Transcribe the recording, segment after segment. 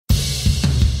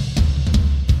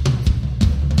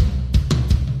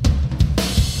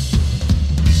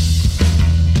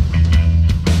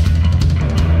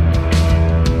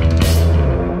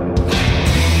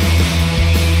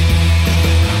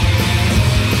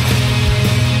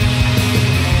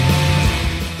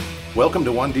Welcome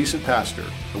to One Decent Pastor,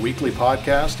 a weekly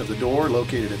podcast of The Door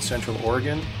located in Central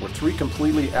Oregon, where three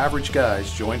completely average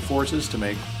guys join forces to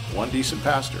make one decent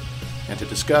pastor and to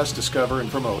discuss, discover,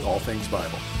 and promote all things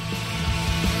Bible.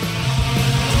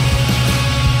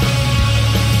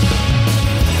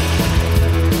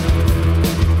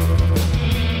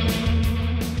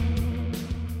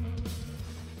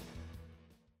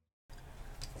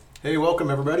 Hey, welcome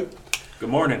everybody. Good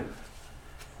morning.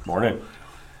 Morning.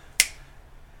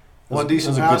 One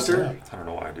Decent Pastor. I don't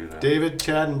know why I do that. David,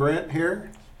 Chad, and Brent here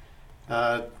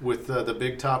with the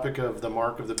big topic of the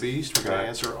mark of the beast. We're going to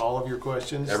answer all of your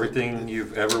questions. Everything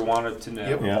you've ever wanted to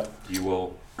know, Yep. you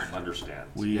will understand.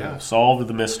 We solved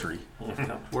the mystery.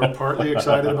 We're partly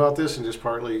excited about this and just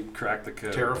partly Crack the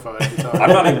code. terrified to talk I'm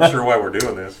not even sure why we're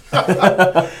doing this.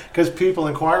 because people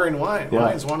inquiring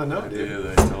wines want to know, dude. Yeah,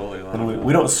 they totally want And to know.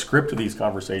 we don't script these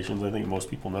conversations. I think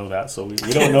most people know that. So we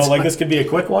don't know, like, this could be a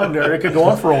quick one or it could go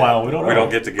on for a while. We don't know. We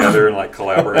don't get together and like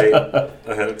collaborate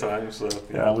ahead of time. So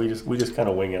Yeah, we just kind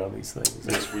of wing it on these things.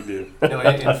 yes, we do. No,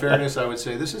 in fairness, I would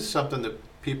say this is something that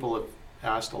people have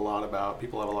asked a lot about.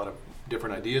 People have a lot of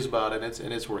different ideas about it,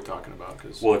 and it's worth talking about.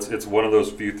 Cause, Well, it's one of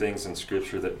those few things in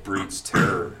Scripture that breeds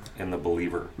terror in the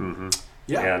believer. Mm-hmm.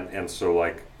 yeah. And so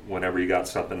like whenever you got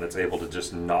something that's able to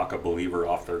just knock a believer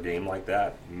off their game like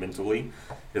that mentally,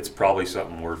 it's probably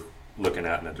something worth looking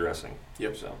at and addressing.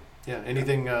 Yep. So Yeah.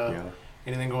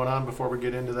 Anything going on before we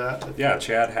get into that? yeah,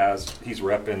 Chad he's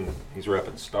repping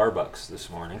Starbucks this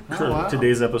morning. Oh, wow.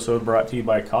 Today's episode brought to you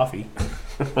by coffee.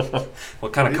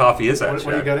 What kind of coffee is that, What do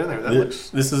you Chad? got in there? That looks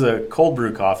This is a cold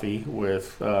brew coffee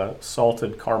with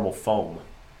salted caramel foam.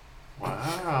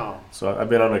 wow. So I've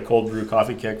been on a cold brew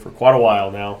coffee kick for quite a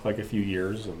while now, like a few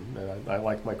years, and I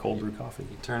like my cold brew coffee.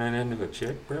 You turning into a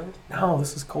chick, bro? No,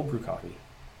 this is cold brew coffee.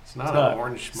 It's not not- an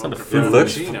orange it's not a mocha food. It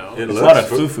looks- frappuccino. it It's looks not a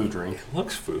foo- foo-foo drink. It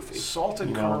looks foofy. Salted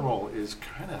You know. caramel is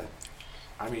kind of.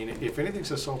 I mean, if anything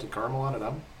says salted caramel on it,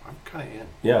 I'm kind of in.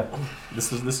 Yeah,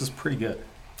 this is pretty good.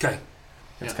 Okay.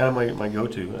 It's Yeah. kind of my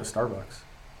go-to at Starbucks.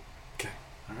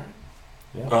 All right.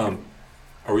 Yeah.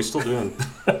 Are we still doing?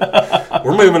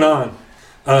 We're moving on.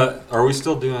 Are we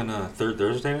still doing Third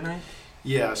Thursday tonight?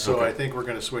 Yeah, so Okay. I think we're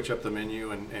going to switch up the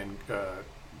menu, and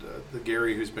the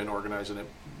Gary who's been organizing it,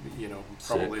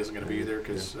 probably Sick. isn't going to be there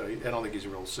because I don't think he's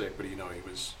real sick, but he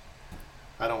was.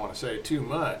 I don't want to say too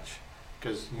much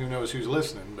because who knows who's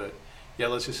listening, but yeah,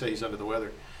 let's just say he's under the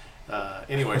weather.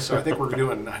 Anyway, so I think we're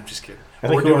doing. I'm just kidding. I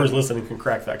think We're whoever's doing, listening can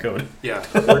crack that code. yeah,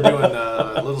 we're doing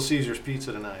Little Caesars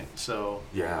pizza tonight, so.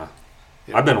 Yeah.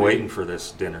 it'll I've been be- waiting for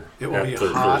this dinner. It will at be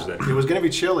Third hot. Thursday. It was going to be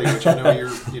chilly, which I know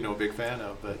you're a big fan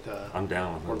of, but I'm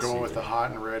down with we're Little going with the Caesar.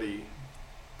 hot and ready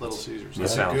Little Caesars. That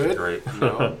Is it sounds good? great.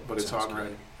 No, but it's Sounds hot and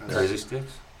great. ready. Crazy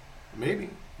sticks. Maybe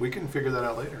we can figure that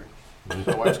out later.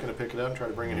 My wife's going to pick it up and try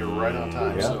to bring it here right on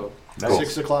time. Yeah. So Nice.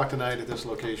 6 o'clock tonight at this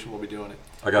location, we'll be doing it.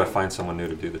 I got to find someone new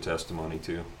to do the testimony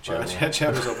too. Chad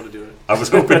was open to do it. I was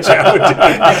hoping Chad would do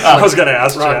it. I was going to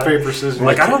ask Rock, Chad. paper, scissors. I'm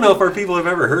like, I don't know if our people have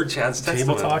ever heard Chad's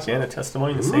Table testimony. talk and a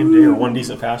testimony the same day, or one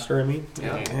decent pastor, I mean.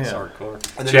 Yeah. It's hardcore.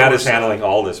 And then Chad there is was, handling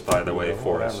all this, by the way, Yeah,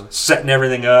 for us. whatever. Setting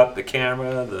everything up, the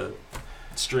camera, the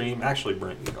stream. Actually,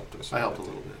 Brent, you helped us. I helped a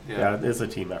little bit. Yeah, Yeah. it's a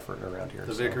team effort around here.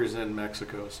 The so. vicar's in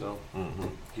Mexico, so Mm-hmm.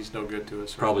 he's no good to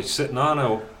us. Probably sitting on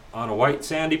a white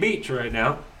sandy beach right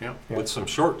now Yeah. with some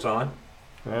shorts on.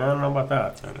 I don't know about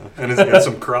that. And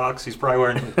some Crocs. He's probably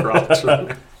wearing some Crocs right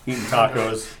now. Eating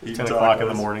tacos, Eating 10 o'clock in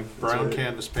the tacos. morning. Brown right.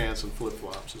 canvas pants and flip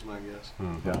flops is my guess.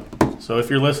 Yeah. So if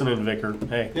you're listening, Vicar,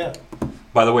 hey, Yeah.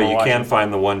 By the way, you I'll watch can it.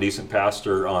 find the One Decent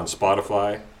Pastor on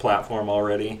Spotify platform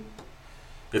already.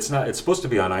 It's supposed to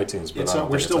be on iTunes, but It's I don't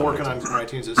we're think still it's working on iTunes.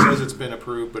 iTunes. It says it's been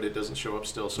approved, but it doesn't show up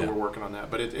still, so Yeah. we're working on that.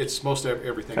 But it's most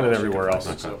everything. Kind of else you can everywhere find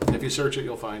else. it. So if you search it,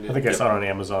 you'll find it. I think I saw it on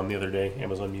Amazon the other day,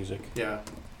 Amazon Music. Yeah.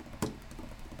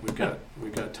 We've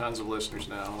got tons of listeners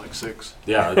now, like 6.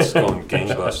 Yeah, it's going So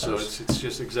gangbusters. it's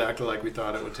just exactly like we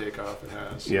thought it would take off. It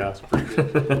has. Yeah. It's pretty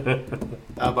good.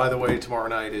 By the way, tomorrow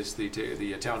night is the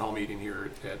town hall meeting here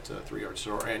at 3R.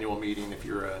 So our annual meeting. If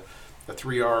you're a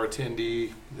 3R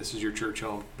attendee, this is your church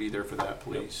home. Be there for that,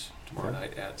 please. Tomorrow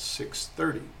night at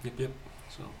 6:30. Yep.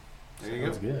 So there you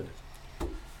Sounds go. good.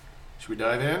 Should we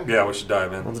dive in? Yeah, we should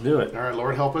dive in. Let's do it. All right,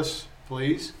 Lord help us,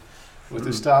 please, with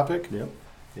this topic. Yep.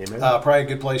 Amen. Probably a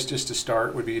good place just to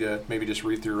start would be to maybe just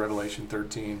read through Revelation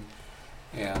 13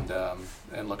 and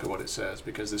look at what it says,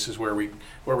 because this is where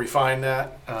we find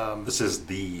that. This is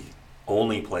the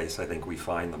only place I think we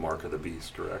find the mark of the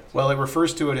beast, correct? Well, it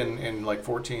refers to it in like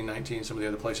 14, 19, some of the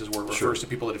other places where it refers Sure. to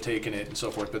people that have taken it and so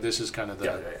forth, but this is kind of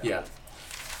the, Yeah.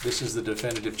 This is the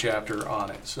definitive chapter on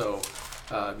it. So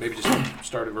maybe just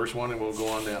start at verse 1 and we'll go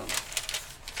on down.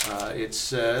 It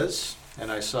says,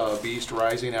 And I saw a beast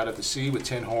rising out of the sea with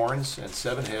 10 horns and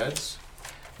 7 heads,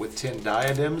 with 10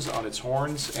 diadems on its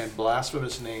horns and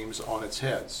blasphemous names on its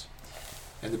heads.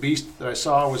 And the beast that I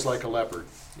saw was like a leopard.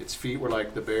 Its feet were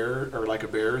like a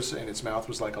bear's, and its mouth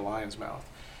was like a lion's mouth.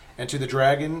 And to it, the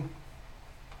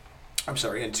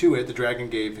dragon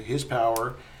gave his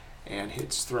power and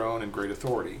its throne and great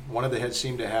authority. One of the heads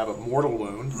seemed to have a mortal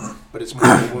wound, but its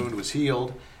mortal wound was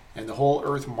healed, and the whole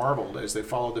earth marveled as they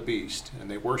followed the beast. And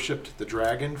they worshipped the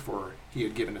dragon, for he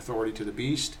had given authority to the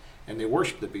beast, and they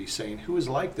worshipped the beast, saying, "Who is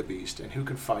like the beast, and who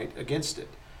can fight against it?"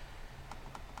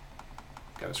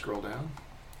 Got to scroll down.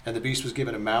 And the beast was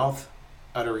given a mouth,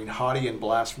 uttering haughty and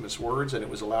blasphemous words, and it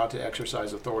was allowed to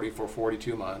exercise authority for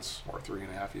 42 months, or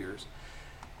 3.5 years.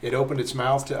 It opened its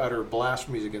mouth to utter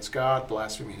blasphemies against God,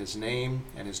 blaspheming his name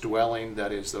and his dwelling,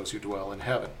 that is, those who dwell in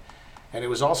heaven. And it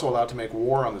was also allowed to make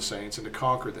war on the saints and to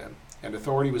conquer them. And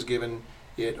authority was given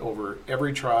it over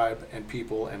every tribe and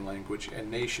people and language and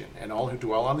nation. And all who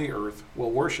dwell on the earth will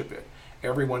worship it.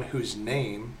 Everyone whose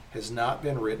name has not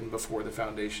been written before the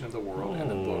foundation of the world in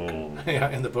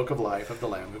the book of life of the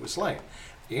Lamb who was slain.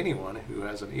 Anyone who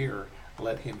has an ear,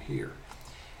 let him hear.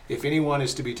 If anyone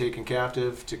is to be taken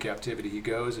captive, to captivity he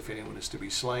goes. If anyone is to be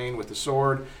slain with the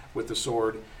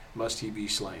sword must he be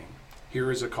slain.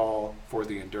 Here is a call for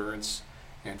the endurance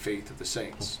and faith of the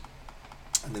saints.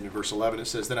 And then in verse 11 it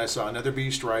says, "Then I saw another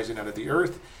beast rising out of the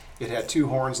earth. It had 2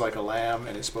 horns like a lamb,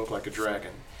 and it spoke like a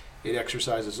dragon. It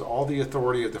exercises all the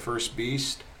authority of the first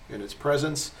beast in its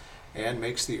presence, and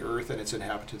makes the earth and its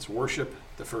inhabitants worship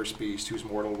the first beast whose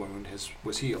mortal wound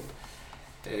was healed.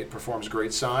 It performs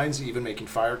great signs, even making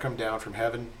fire come down from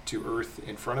heaven to earth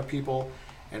in front of people,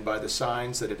 and by the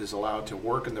signs that it is allowed to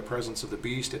work in the presence of the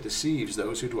beast, it deceives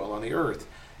those who dwell on the earth,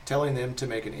 telling them to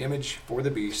make an image for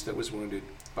the beast that was wounded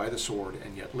by the sword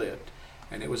and yet lived.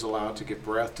 And it was allowed to give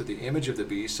breath to the image of the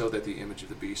beast, so that the image of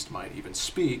the beast might even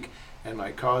speak, and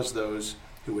might cause those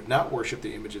who would not worship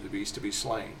the image of the beast to be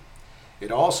slain.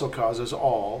 It also causes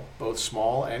all, both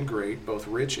small and great, both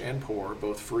rich and poor,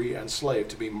 both free and slave,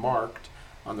 to be marked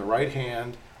on the right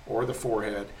hand or the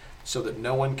forehead, so that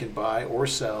no one can buy or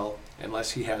sell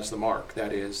unless he has the mark,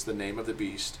 that is, the name of the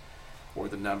beast or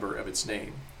the number of its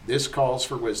name. This calls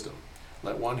for wisdom.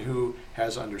 Let one who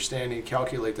has understanding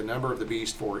calculate the number of the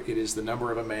beast, for it is the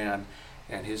number of a man,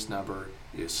 and his number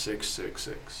is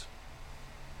 666.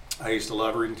 I used to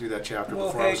love reading through that chapter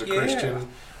before I was a Christian.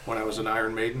 When I was an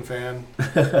Iron Maiden fan,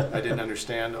 I didn't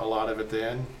understand a lot of it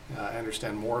then. I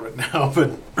understand more of it now,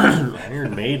 but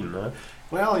Iron Maiden, huh?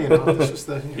 well, this is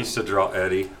the. He used to draw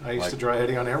Eddie. I used to draw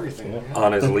Eddie on everything. Yeah.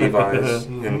 On his Levi's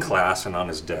in class and on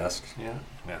his desk. Yeah.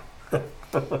 Yeah.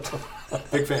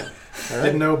 Big fan. Right.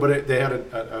 Didn't know, but they had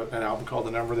an album called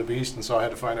The Number of the Beast, and so I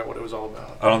had to find out what it was all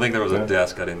about. I don't think there was a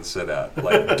desk I didn't sit at,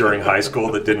 like during high school,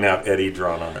 that didn't have Eddie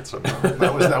drawn on it somehow.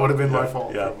 That would have been my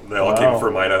fault. Yeah, they all came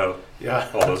from Idaho. Yeah.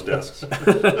 All those desks.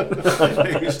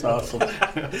 That's awesome.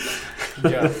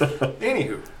 Yeah.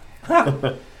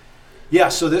 Anywho. Yeah.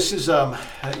 So this is,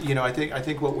 I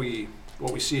think what we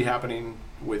see happening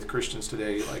with Christians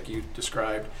today, like you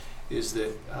described, is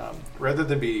that rather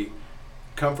than be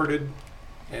comforted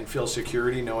and feel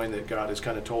security knowing that God has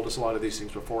kind of told us a lot of these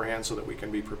things beforehand so that we can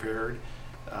be prepared,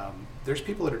 there's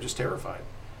people that are just terrified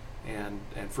and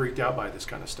freaked out by this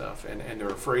kind of stuff, and they're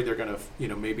afraid they're going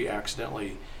to maybe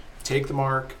accidentally take the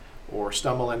mark or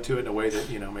stumble into it in a way that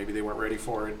maybe they weren't ready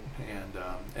for it,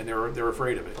 and they're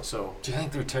afraid of it. So do you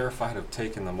think they're terrified of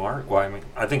taking the mark? Well, I mean,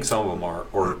 I think some of them are,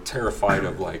 or terrified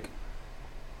of like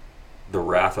the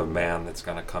wrath of man that's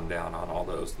going to come down on all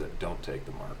those that don't take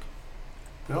the mark.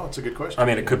 No, it's a good question. I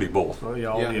mean, it could be both. Well, yeah,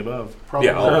 all the above. Probably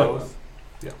Yeah, all both.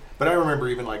 Yeah. But I remember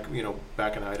even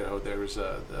back in Idaho, there was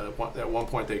at one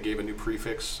point they gave a new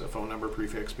prefix, a phone number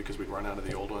prefix, because we'd run out of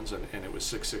the old ones, and it was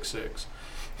 666.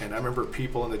 And I remember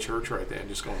people in the church right then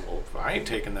just going, "Well, I ain't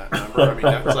taking that number." I mean,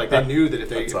 that was like they knew that if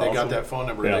they got that phone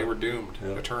number, they were doomed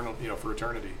eternal, for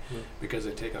eternity, because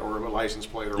they'd taken or a license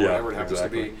plate or whatever it happens to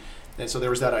be. And so there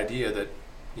was that idea that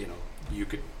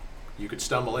you could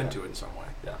stumble into it in some way.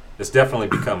 Yeah, it's definitely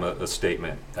become a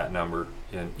statement, that number,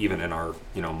 and even in our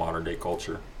modern day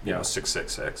culture,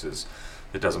 666 is.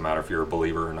 It doesn't matter if you're a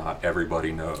believer or not.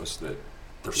 Everybody knows that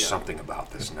there's something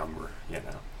about this number.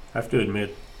 I have to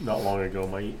admit, not long ago,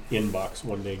 my inbox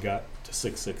one day got to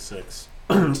 666,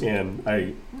 and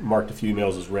I marked a few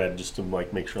emails as read just to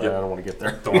make sure I don't want to get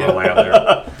there. Don't want to land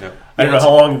there. I don't know how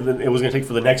long it was going to take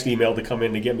for the next email to come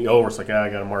in to get me over. It's like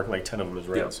I got to mark 10 of them as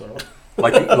read. So.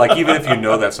 Like even if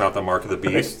that's not the mark of the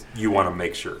beast, you want to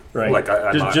make sure. Right. Like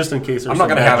just in case. I'm not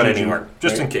going to have it anywhere.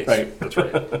 Just in case. Right. That's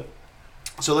right.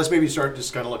 So let's maybe start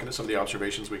just kind of looking at some of the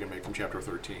observations we can make from chapter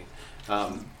 13.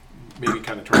 Maybe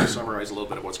kind of try to summarize a little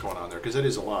bit of what's going on there, because it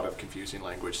is a lot of confusing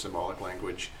language, symbolic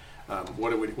language.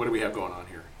 What do we have going on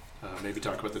here? Maybe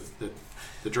talk about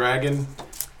the dragon,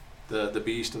 the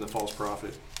beast, and the false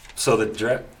prophet. So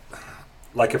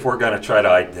like if we're going to try to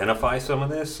identify some of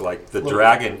this, like the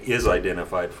dragon is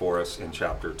identified for us in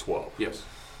chapter 12. Yes.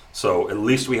 So at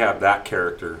least we have that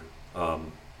character,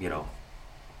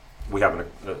 we have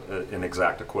an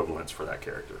exact equivalence for that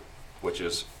character, which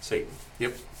is Satan.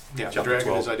 Yep. Yeah, the Chapter dragon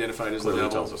 12 is identified as the Clearly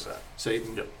devil. tells us that.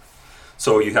 Satan. Yep.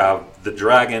 So you have the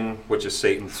dragon, which is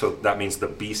Satan. So that means the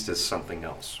beast is something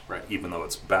else, Right. even though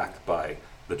it's backed by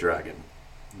the dragon.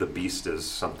 The beast is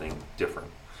something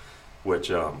different, which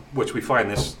we find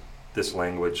this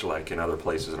language like in other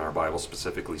places in our Bible,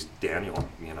 specifically Daniel.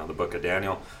 The book of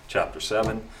Daniel, chapter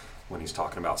 7, when he's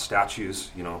talking about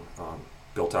statues.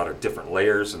 Built out of different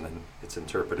layers, and then it's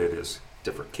interpreted as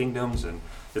different kingdoms, and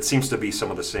it seems to be some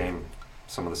of the same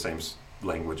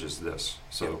language as this.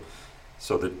 So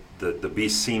the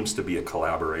beast seems to be a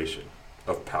collaboration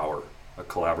of power, a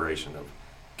collaboration of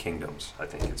kingdoms. I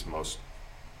think I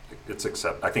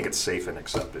think it's safe and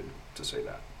accepted to say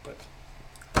that, but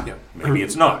Yeah. maybe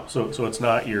it's not. So it's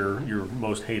not your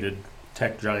most hated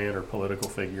tech giant or political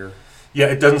figure. Yeah,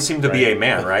 it doesn't seem to be Right. a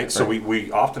man, right? So Right.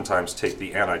 we oftentimes take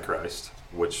the Antichrist,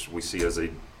 which we see as a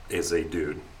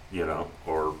dude,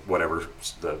 or whatever,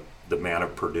 the man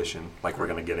of perdition, like we're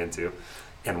going to get into,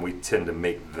 and we tend to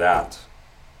make that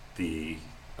the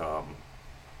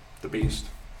beast,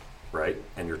 right?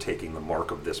 And you're taking the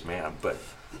mark of this man, but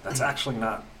that's actually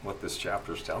not what this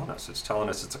chapter is telling us. It's telling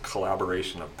us it's a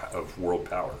collaboration of world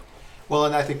power. Well,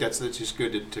 and I think that's just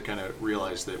good to kind of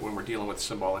realize that when we're dealing with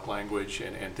symbolic language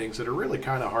and things that are really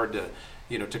kind of hard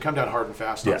to come down hard and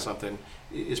fast Yeah. on something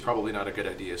is probably not a good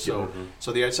idea. So,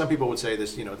 Yeah. some people would say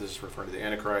this, this is referring to the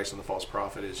Antichrist, and the false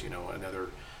prophet is,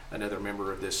 another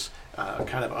member of this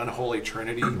kind of unholy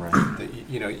trinity. Right. That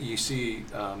you see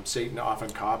Satan often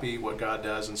copy what God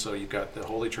does, and so you've got the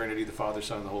Holy Trinity, the Father,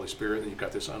 Son, and the Holy Spirit, and you've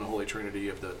got this unholy trinity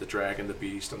of the dragon, the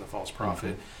beast, and the false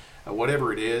prophet.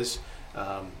 Whatever it is.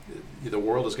 The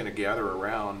world is going to gather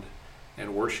around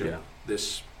and worship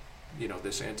this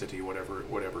entity,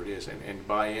 whatever it is, and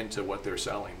buy into what they're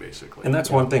selling, basically. And that's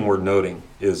one thing we're noting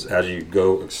is as you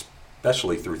go,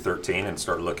 especially through 13, and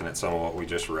start looking at some of what we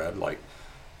just read, like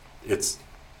it's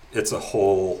a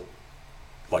whole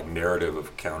like narrative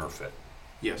of counterfeit.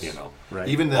 Yes. Right.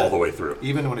 Even all the way through.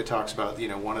 Even when it talks about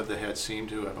one of the heads seemed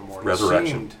to have a mortal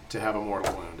Resurrection. seemed to have a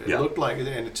mortal wound. It Yeah. looked like,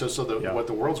 and what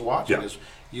the world's watching Yeah. is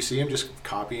you see him just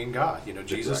copying God.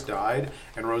 Jesus Exactly. died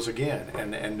and rose again,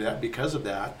 and that because of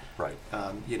that, Right.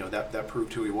 that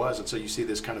proved who he was. And so you see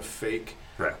this kind of fake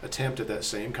Right. attempt at that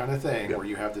same kind of thing, Yeah. where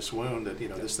you have this wound that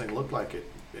this thing looked like it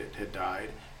had died,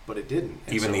 but it didn't.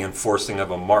 And Even so- the enforcing of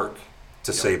a mark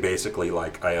to Yeah. say basically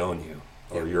like I own you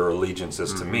or Yeah. your allegiance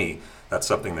is to me. That's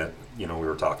something that we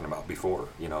were talking about before.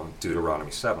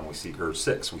 Deuteronomy 7, we see, or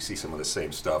 6, we see some of the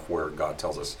same stuff where God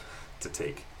tells us to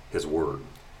take His word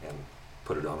and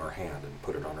put it on our hand and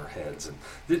put it on our heads, and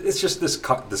it's just this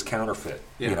counterfeit,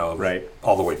 Yeah. Right.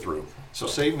 all the way through. So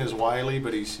Satan is wily,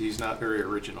 but he's not very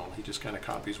original. He just kind of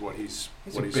copies what he's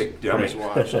a big dummy. what he's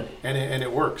watched, and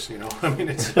it works. I mean,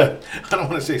 it's I don't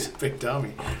want to say he's a big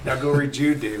dummy. Now go read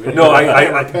Jude, David. No,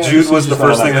 Jude was the Just all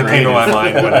first thing that that came to my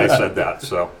creative. mind when I said that.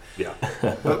 So yeah,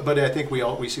 But I think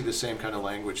we see the same kind of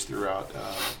language throughout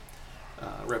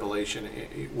Revelation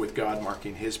with God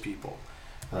marking His people.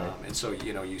 Right. And so,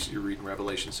 you read in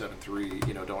Revelation 7:3,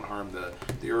 don't harm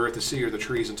the earth, the sea, or the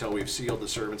trees until we've sealed the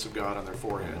servants of God on their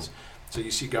foreheads. So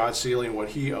you see God sealing what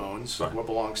He owns, Right. what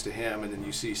belongs to Him, and then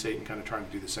you see Satan kind of trying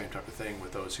to do the same type of thing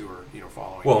with those who are,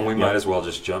 following well, him. and we might as well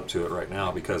just jump to it right now,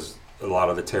 because a lot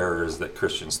of the terror is that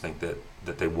Christians think that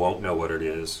they won't know what it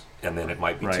is, and then it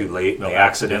might be Right. too late, and They'll they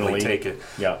accidentally accidentally- take it.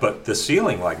 Yeah. But the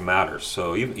sealing matters.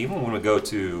 So even when we go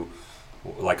to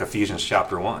like Ephesians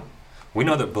chapter 1, we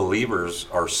know that believers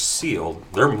are sealed.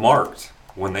 They're marked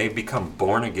when they become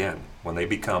born again, when they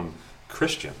become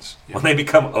Christians, Yeah. when they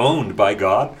become owned by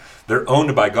God. They're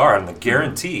owned by God, and the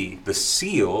guarantee, the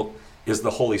seal, is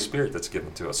the Holy Spirit that's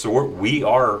given to us. So we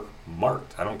are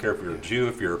marked. I don't care if you're a Jew,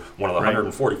 if you're one of the Right.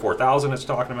 144,000 it's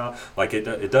talking about. Like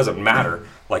it doesn't matter.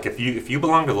 Like if you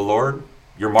belong to the Lord,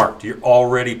 you're marked. You're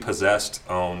already possessed,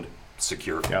 owned,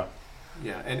 secure. Yeah.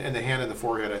 Yeah, and the hand and the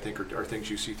forehead, I think, are things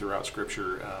you see throughout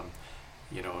Scripture.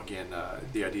 Again,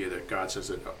 the idea that God says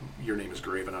that your name is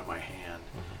graven on my hand.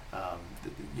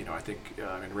 I think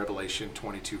in Revelation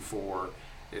 22:4,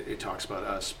 it talks about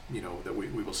us, that we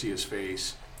will see His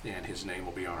face and His name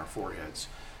will be on our foreheads.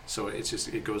 So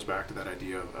it goes back to that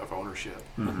idea of ownership,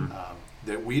 Mhm.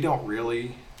 that we don't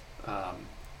really, how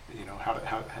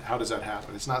does that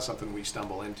happen? It's not something we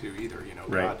stumble into either.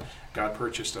 Right. God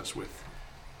purchased us with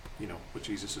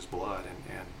Jesus' blood,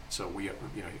 and so we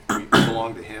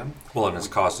belong to Him. Well, and it's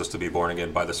caused us to be born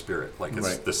again by the Spirit. Like it's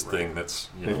Right. this thing that's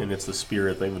And it's the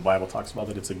Spirit thing. The Bible talks about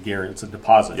that it's a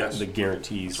deposit Yes. that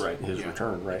guarantees That's right. his Yeah.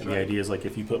 return, right? That's And the right. idea is like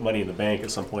if you put money in the bank, at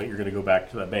some point you're going to go back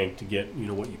to that bank to get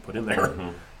what you put in there,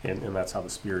 Mhm. and that's how the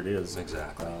Spirit is.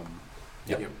 Exactly.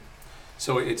 Yep. Yep.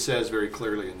 So it says very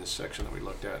clearly in this section that we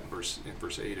looked at in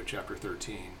verse 8 of chapter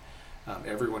 13,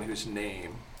 everyone whose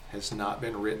name has not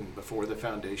been written before the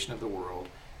foundation of the world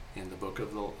in the book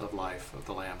of life of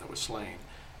the Lamb that was slain,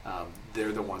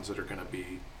 they're the ones that are going to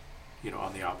be,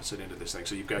 on the opposite end of this thing.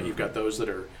 So you've got those that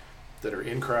are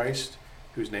in Christ,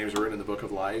 whose names are written in the book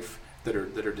of life, that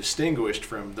are distinguished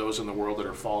from those in the world that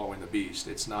are following the beast.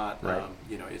 It's not, Right.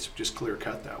 it's just clear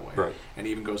cut that way. Right. And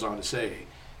even goes on to say,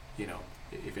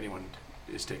 if anyone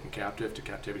is taken captive, to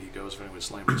captivity he goes. If anyone is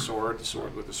slain with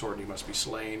the sword he must be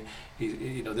slain.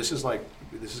 This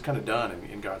is kind of done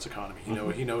in God's economy.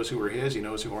 He knows who are his, he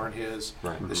knows who aren't his.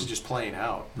 Right. This is just playing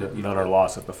out. None are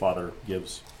lost that the Father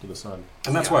gives to the Son.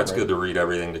 And that's Yeah, why it's right. good to read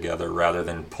everything together rather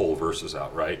than pull verses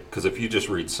out, right? Because if you just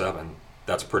read 7,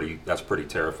 that's pretty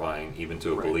terrifying, even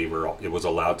to a Right. believer. It was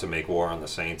allowed to make war on the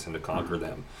saints and to conquer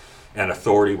them, and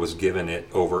authority was given it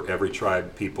over every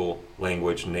tribe, people,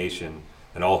 language, nation,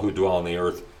 and all who dwell on the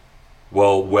earth.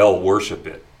 Well, worship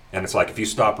it. And it's like if you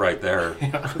stop right there,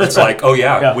 it's like, oh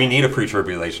yeah, we need a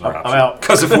pre-tribulation I'm rapture. out.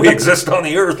 Because if we exist on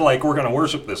the earth, like we're going to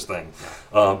worship this thing.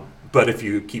 But if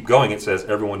you keep going, it says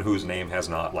everyone whose name has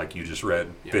not, like you just read,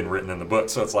 Yeah. been written in the book.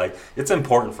 So it's like it's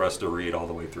important for us to read all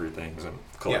the way through things and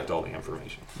collect Yeah. all the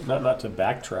information. Not to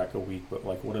backtrack a week, but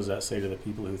like, what does that say to the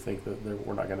people who think that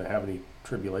we're not going to have any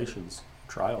tribulations,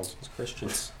 trials as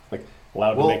Christians? Like,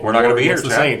 allowed Well, to make we're not war gonna be against here,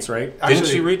 the Chad. saints, right? Didn't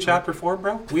Actually, you read chapter 4,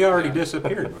 bro? We already Yeah.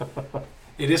 disappeared.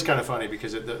 It is kind of funny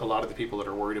because a lot of the people that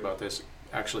are worried about this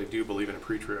actually do believe in a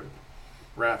pre-trib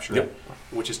rapture, Yep.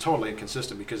 which is totally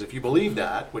inconsistent. Because if you believe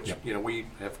that, which Yep. we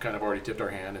have kind of already tipped our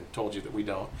hand and told you that we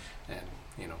don't, and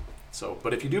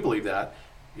but if you do believe that,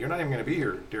 you're not even going to be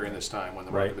here during this time when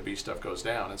the mark Right. of the beast stuff goes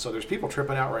down. And so there's people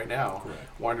tripping out right now, Correct.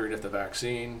 wondering if the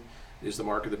vaccine is the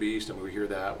mark of the beast, and we hear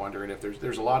that, wondering if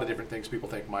there's a lot of different things people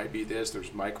think might be this. There's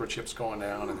microchips going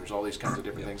down, and there's all these kinds of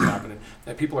different things happening.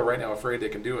 And people are right now afraid they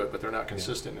can do it, but they're not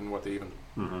consistent in what they even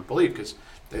Mm-hmm. believe because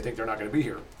they think they're not going to be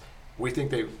here. We think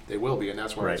they will be, and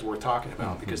that's why it's Right. worth talking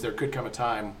about, because there could come a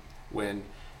time when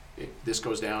this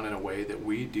goes down in a way that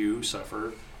we do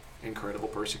suffer incredible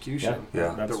persecution. Yeah.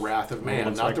 The That's wrath of what it man,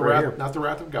 looks not like the right wrath, here. not the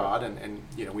wrath of God, and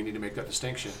we need to make that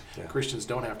distinction. Yeah. Christians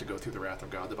don't have to go through the wrath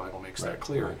of God. The Bible makes that Right.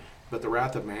 clear. Right. But the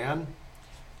wrath of man,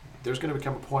 there's going to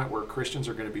become a point where Christians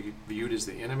are going to be viewed as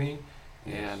the enemy,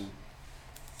 and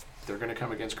they're going to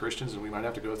come against Christians, and we might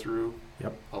have to go through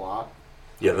Yep. a lot.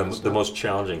 Yeah, the most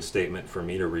challenging statement for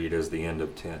me to read is the end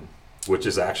of 10, which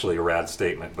is actually a rad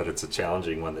statement, but it's a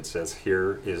challenging one that says,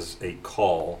 here is a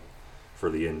call for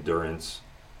the endurance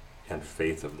and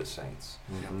faith of the saints.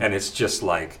 Mm-hmm. And it's just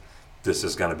like, this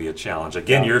is going to be a challenge.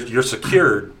 Again, you're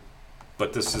secured,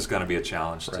 but this is going to be a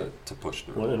challenge Right. to push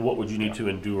through. Well, and what would you need to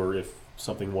endure if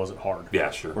something wasn't hard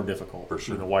Yeah, sure. or difficult? For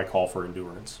sure. Why call for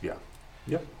endurance? Yeah.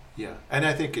 Yeah, and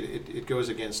I think it goes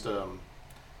against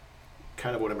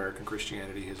kind of what American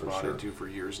Christianity has For bought sure. into for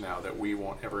years now, that we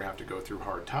won't ever have to go through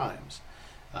hard times.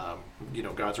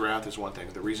 God's wrath is one thing.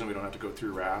 The reason we don't have to go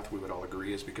through wrath, we would all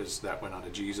agree, is because that went on to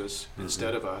Jesus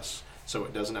instead of us, so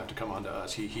it doesn't have to come onto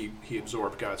us. He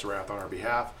absorbed God's wrath on our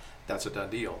behalf. That's a done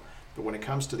deal. But when it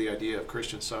comes to the idea of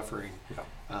Christian suffering,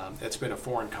 that's been a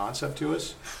foreign concept to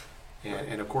us.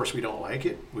 And of course, we don't like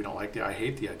it. We don't like I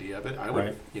hate the idea of it. I would,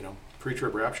 Right.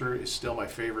 Pre-trib rapture is still my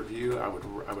favorite view. I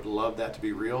would love that to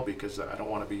be real because I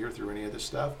don't want to be here through any of this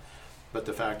stuff. But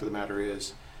the fact of the matter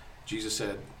is, Jesus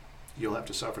said, "You'll have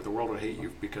to suffer. The world will hate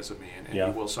you because of me, and Yeah.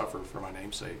 you will suffer for my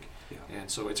name's sake." Yeah. And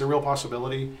so it's a real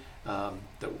possibility.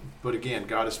 But again,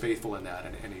 God is faithful in that,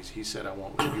 and He said, "I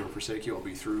won't leave you or forsake you. I'll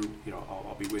be through.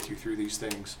 I'll be with you through these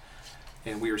things."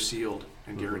 And we are sealed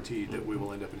and guaranteed that we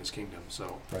will end up in His kingdom.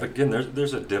 So Right. Again,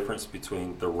 there's a difference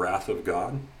between the wrath of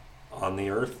God on the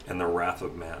earth and the wrath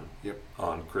of man Yep.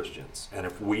 on Christians. And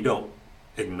if we don't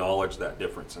acknowledge that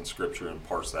difference in Scripture and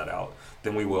parse that out,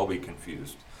 then we will be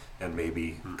confused and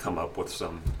maybe come up with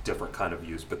some different kind of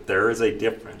views. But there is a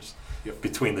difference Yep.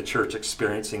 between the church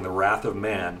experiencing the wrath of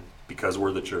man because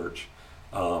we're the church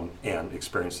and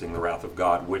experiencing the wrath of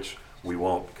God, which we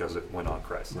won't because it went on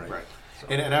Christ. right. So-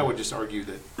 And I would just argue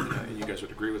that, and you guys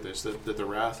would agree with this, that the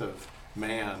wrath of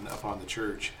man upon the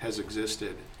church has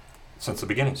existed since the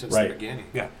beginning. since Right. the beginning.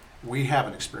 Yeah. We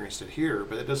haven't experienced it here,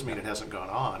 but it doesn't mean it hasn't gone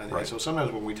on. And Right. so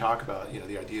sometimes when we talk about,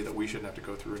 the idea that we shouldn't have to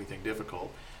go through anything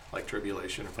difficult, like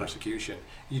tribulation or Yeah. persecution,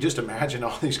 you just imagine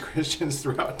all these Christians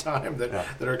throughout time that, Yeah.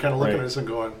 that are kind of looking Right. at us and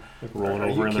going, Like rolling "Are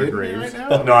over you in their kidding me graves. right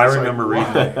now?" No, I It's like, remember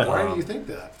reading, Why do you think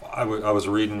that? I was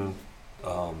reading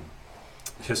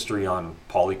history on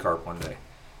Polycarp one day,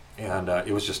 and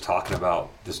it was just talking about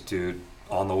this dude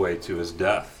on the way to his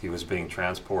death. He was being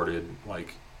transported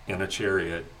like in a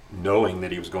chariot, knowing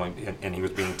that he was going, and he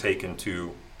was being taken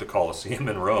to the Colosseum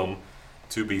in Rome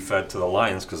to be fed to the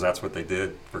lions, because that's what they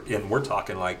did. And we're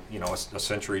talking like, a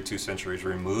century, 2 centuries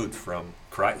removed from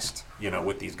Christ,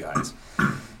 with these guys.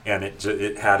 And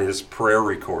it had his prayer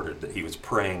recorded that he was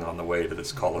praying on the way to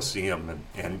this Colosseum,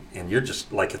 and you're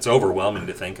just like, it's overwhelming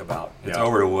to think about. It's Yeah.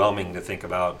 overwhelming to think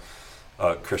about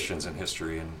Christians in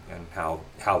history and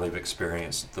how they've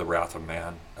experienced the wrath of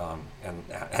man.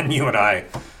 And you and I,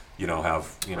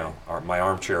 have my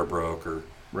armchair broke, or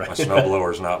Right. my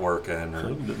snowblower's not working,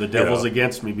 or The devil's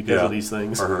against me because Yeah. of these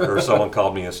things. or someone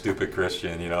called me a stupid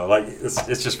Christian. Like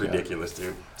it's just ridiculous,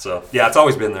 dude. So yeah, it's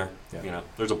always been there. Yeah.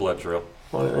 There's a blood trail.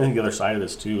 Well, I think the other side of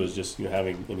this too is just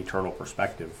having an eternal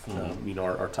perspective. Mhm.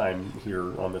 Our time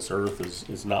here on this earth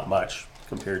is not much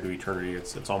compared to eternity.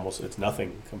 It's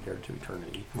nothing compared to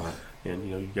eternity. Right. And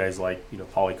you guys like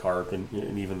Polycarp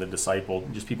and even the disciple,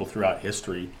 just people throughout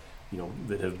history,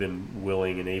 that have been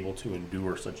willing and able to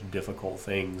endure such difficult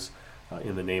things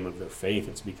in the name of their faith.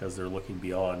 It's because they're looking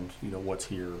beyond what's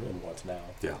here and what's now.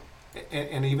 Yeah.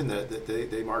 And even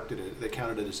they marked it, they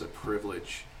counted it as a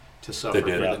privilege to suffer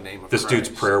They did. for Yeah. the name of This Christ.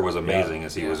 dude's prayer was amazing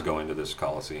as he Yeah. was going to this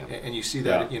Colosseum. And you see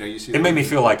that, Yeah. you see It that- made me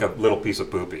feel like a little piece of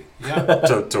poopy Yeah.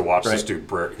 to watch this Right. dude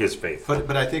prayer his faith.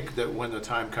 But I think that when the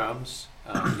time comes,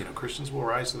 Christians will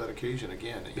rise to that occasion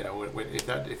again.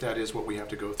 If that is what we have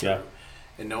to go through, Yeah.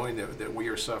 and knowing that we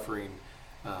are suffering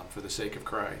for the sake of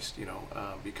Christ,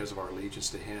 because of our allegiance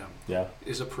to Him, Yeah.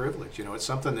 is a privilege. It's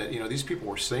something that these people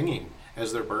were singing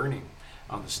as they're burning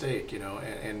on the stake.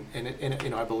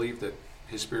 And I believe that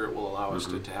His Spirit will allow us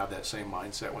to have that same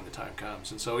mindset when the time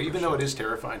comes. And so, even though it is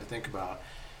terrifying to think about,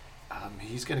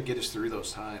 He's going to get us through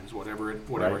those times, whatever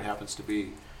Right. it happens to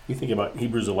be. You think about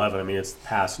Hebrews 11. I mean, it's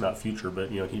past, not future, but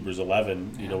Hebrews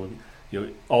 11.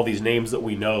 All these names that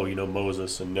we know.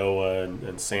 Moses and Noah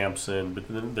and Samson. But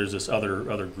then there's this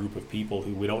other group of people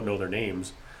who we don't know their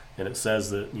names, and it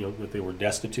says that that they were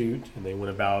destitute and they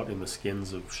went about in the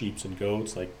skins of sheep and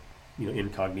goats, like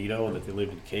incognito, and that they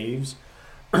lived in caves.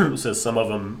 It says some of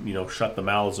them shut the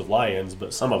mouths of lions,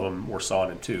 but some of them were sawn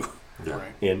in two. Yeah.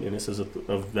 Right. And it says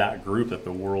of that group that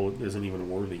the world isn't even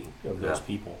worthy of those Yeah.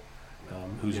 people,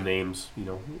 whose Yeah. names,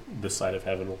 this side of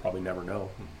heaven will probably never know.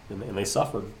 And they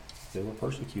suffered. They were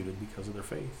persecuted because of their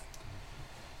faith.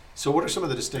 So what are some of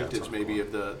the Yeah, distinctives it's maybe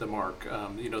of the mark?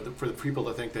 For the people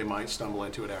that think they might stumble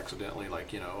into it accidentally,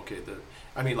 like,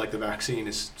 like the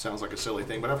vaccine sounds like a silly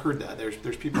thing, but I've heard that.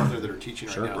 There's people out there that are teaching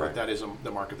right Sure, now right. that is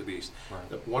the mark of the beast.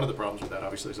 Right. One of the problems with that,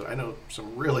 obviously, is that I know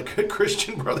some really good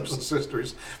Christian brothers and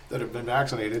sisters that have been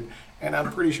vaccinated, and I'm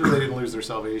pretty sure they didn't lose their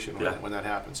salvation Yeah. when that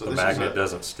happened. So The this magnet is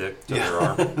doesn't stick to Yeah. their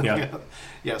arm. Yeah.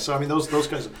 yeah. So I mean, those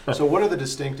guys. So what are the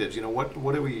distinctives?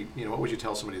 What do we? What would you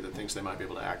tell somebody that thinks they might be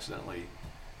able to accidentally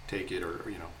take it, or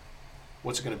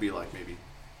what's it going to be like maybe?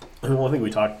 Well, I think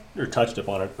we touched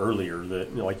upon it earlier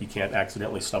that like you can't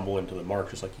accidentally stumble into the mark,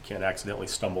 just like you can't accidentally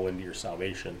stumble into your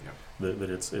salvation. Yep. That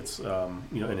it's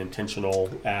an intentional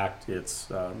act. It's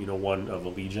one of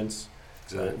allegiance.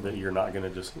 Exactly. That you're not going to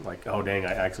just like, oh dang,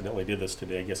 I accidentally did this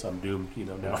today. I guess I'm doomed.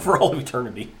 Now for all of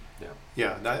eternity.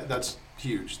 Yeah, that's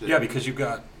huge. Yeah, because you've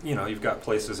got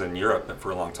places in Europe that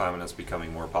for a long time, and it's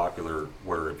becoming more popular,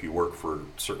 where if you work for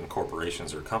certain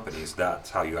corporations or companies, that's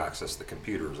how you access the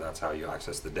computers, that's how you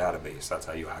access the database, that's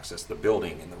how you access the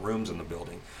building and the rooms in the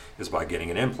building, is by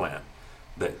getting an implant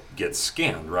that gets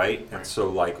scanned, right? Right. And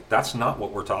so that's not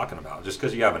what we're talking about. Just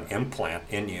because you have an implant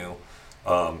in you,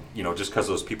 just because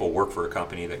those people work for a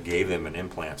company that gave them an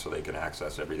implant so they can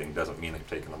access everything, doesn't mean they've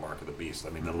taken the mark of the beast. I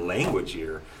mean, the language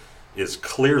here is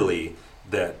clearly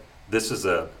that this is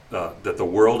that the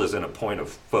world is in a point of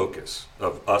focus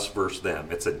of us versus them.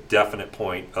 It's a definite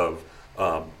point of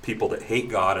people that hate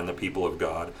God and the people of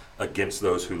God against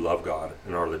those who love God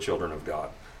and are the children of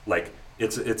God. Like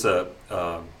it's a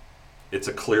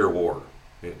clear war.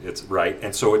 It's right,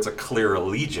 and so it's a clear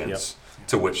allegiance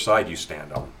to which side you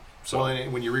stand on. So Well,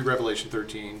 and when you read Revelation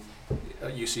 13,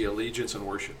 you see allegiance and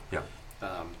worship. Yeah.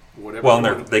 Whatever. well,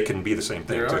 and they can be the same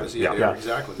thing They too. are, Yeah. they are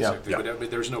exactly the Yeah. same thing. Yeah.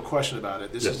 But there's no question about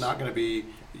it. This Yes. is not going to be,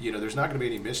 there's not going to be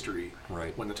any mystery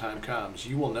Right. when the time comes.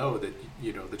 You will know that,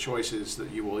 the choice is that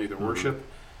you will either Mm-hmm. worship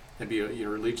and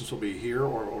your allegiance will be here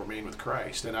or remain with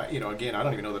Christ. And again, I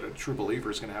don't even know that a true believer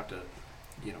is going to have to,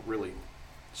 really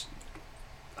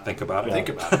Think about it. think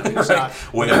about it. I mean, it's not,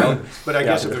 Well, but I Yeah.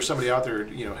 guess if there's somebody out there,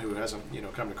 who hasn't,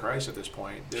 come to Christ at this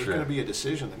point, there's Sure. going to be a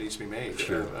decision that needs to be made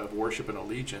Sure. of worship and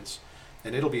allegiance.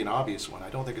 And it'll be an obvious one.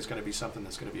 I don't think it's going to be something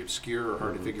that's going to be obscure or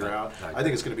hard to figure out. I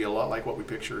think it's going to be a lot like what we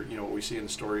picture, what we see in the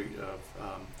story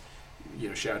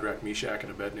of, Shadrach, Meshach,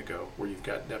 and Abednego, where you've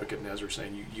got Nebuchadnezzar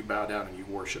saying, you bow down and you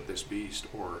worship this beast,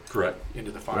 or correct. into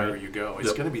the fire Right. you go. It's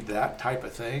Yep. going to be that type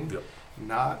of thing, Yep.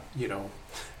 not,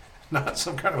 not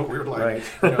some kind of weird, like,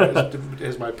 Right.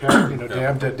 is my pet,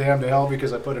 damned to hell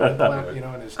because I put an implant,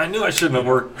 and his, I knew I shouldn't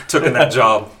have taken that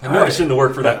job. I knew I shouldn't have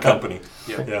worked for that company.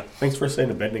 yeah. Yeah. Thanks for saying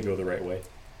Abednego the right way.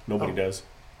 Nobody Oh. does.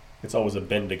 It's always a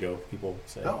Bendigo, people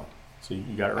say. Oh, So you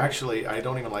got it right. actually, I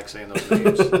don't even like saying those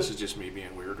names. This is just me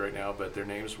being weird right now, but their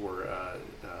names were,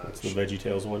 It's the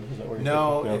VeggieTales one. Is that where you're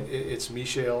no, thinking? it's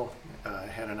Mishael,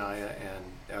 Hananiah, and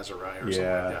Azariah or Yeah, something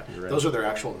like that. you're right. Those are their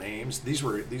actual names. These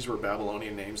were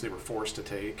Babylonian names they were forced to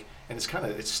take, and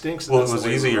it stinks. That Well, it that's the was way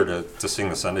we easier were- to sing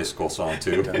the Sunday school song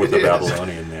too It with the is.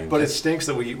 Babylonian names. But it stinks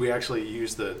that we actually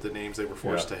use the names they were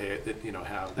forced to have. That, have. I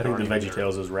that think aren't the even there.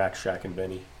 VeggieTales is Rack, Shack, and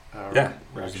Benny. Yeah. That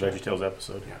was the Rack, Shack. VeggieTales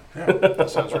episode. Yeah, that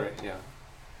sounds right. Yeah.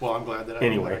 Well, I'm glad that I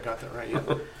Anyway. got that right. Yeah.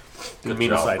 Didn't mean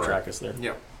to job, sidetrack us there.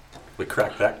 Yeah. We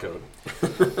cracked that code.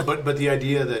 But the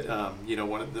idea that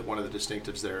one of the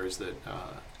distinctives there is that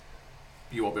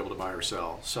you won't be able to buy or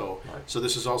sell. So Right. so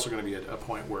this is also going to be a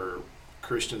point where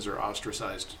Christians are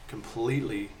ostracized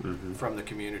completely Mhm. from the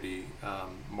community,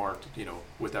 marked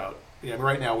without. Yeah, I mean,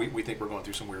 right now we think we're going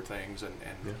through some weird things, and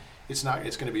Yeah. it's not.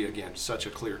 It's going to be again such a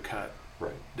clear cut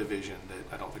Right. division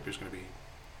that I don't think there's going to be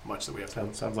much that we have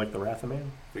to Sounds like the Wrath of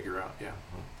Man. figure out. Yeah.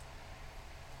 Mm-hmm.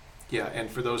 Yeah,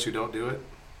 and for those who don't do it,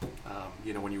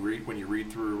 when you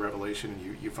read through Revelation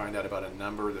and you find out about a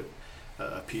number that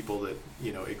of people that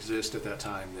exist at that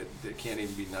time that can't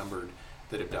even be numbered,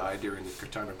 that have died during the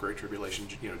time of Great Tribulation.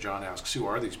 John asks, "Who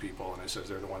are these people?" And it says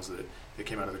they're the ones that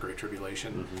came out of the Great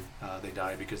Tribulation. Mhm. They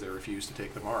died because they refused to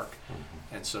take the mark,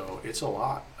 Mhm. and so it's a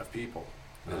lot of people.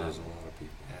 It is a lot of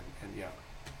people. And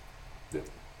yeah.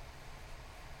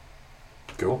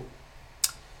 Cool.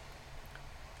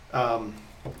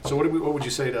 So what would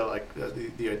you say to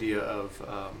the idea of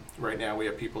right now we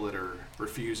have people that are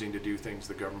refusing to do things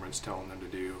the government's telling them to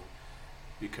do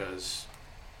because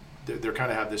they're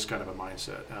kind of have this kind of a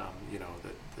mindset,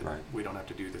 that Right. we don't have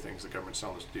to do the things the government's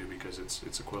telling us to do because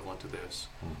it's equivalent to this.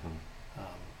 Mhm.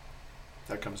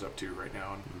 That comes up too right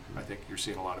now, and Mhm. I think you're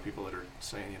seeing a lot of people that are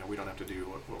saying, we don't have to do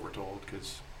what we're told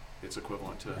because it's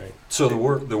equivalent to. Right. So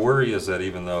the worry is that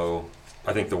even though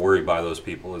I think the worry by those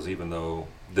people is even though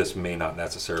this may not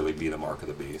necessarily be the mark of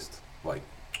the beast, like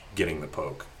getting the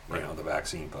poke, Right. the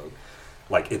vaccine poke,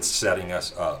 like it's setting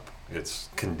us up, it's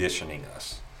conditioning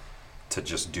us to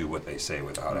just do what they say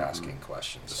without Mhm. asking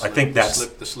questions. The I think that's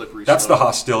the slippery the slope.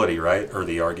 hostility, right, or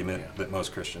the argument Yeah. that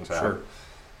most Christians have Sure.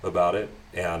 about it,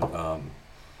 and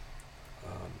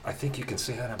I think you can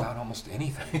say that about almost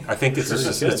anything. I think it's Sure you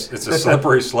just, could. it's a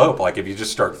slippery slope. Like if you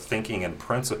just start thinking in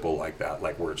principle like that,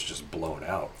 like where it's just blown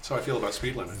out. That's how I feel about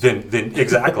speed limits. Then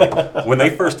exactly. When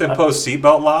they first imposed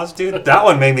seatbelt laws, dude, that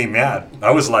one made me mad. I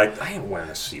was like, I ain't wearing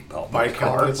a seatbelt in my Bike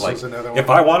car. helmets Like, is another one.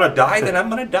 if I want to die, then I'm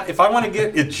gonna die. If I want to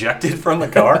get ejected from the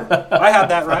car, I have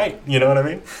that right. You know what I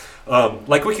mean?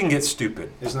 Like we can get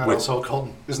stupid. Isn't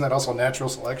that also natural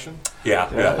selection? Yeah,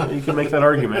 yeah. You can make that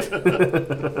argument.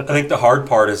 I think the hard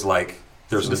part is like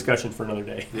There's there's a discussion for another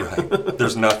day. Right.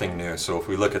 There's nothing new. So if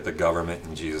we look at the government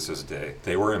in Jesus' day,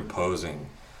 they were imposing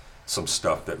some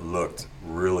stuff that looked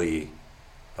really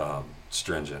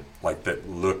stringent, like that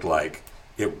looked like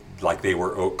they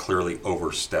were clearly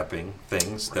overstepping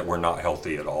things that were not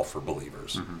healthy at all for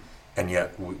believers. Mhm. And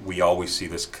yet we always see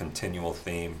this continual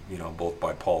theme, both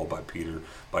by Paul, by Peter,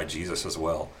 by Jesus as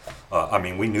well.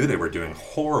 We knew they were doing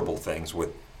horrible things with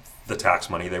the tax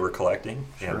money they were collecting,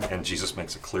 and Jesus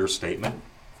makes a clear statement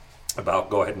about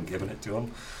go ahead and giving it to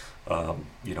them.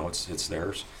 It's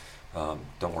theirs.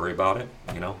 Don't worry about it.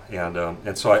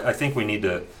 And so I think we need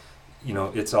to.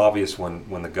 It's obvious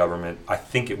when the government. I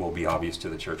think it will be obvious to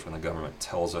the church when the government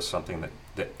tells us something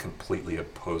that completely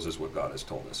opposes what God has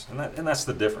told us, and that's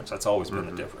the difference. That's always been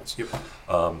the difference. Yep.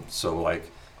 So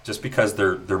just because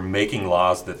they're making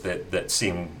laws that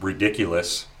seem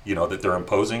ridiculous, that they're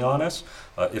imposing on us,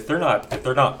 if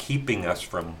they're not keeping us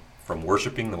from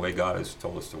worshiping the way God has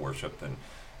told us to worship, then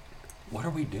what are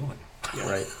we doing?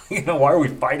 Right. Why are we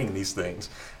fighting these things?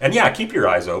 And keep your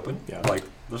eyes open. Yeah. Like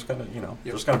there's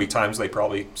gonna be times they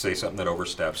probably say something that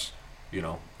oversteps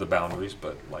the boundaries,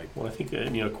 but like, Well, I think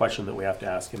a question that we have to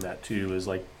ask in that too is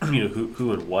like,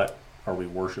 who and what are we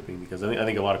worshiping? Because I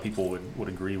think a lot of people would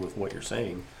agree with what you're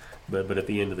saying, but at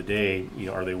the end of the day,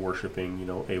 are they worshiping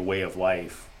a way of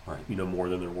life, right. more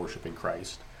than they're worshiping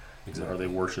Christ? Exactly. Are they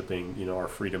worshiping our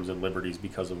freedoms and liberties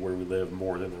because of where we live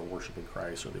more than they're worshiping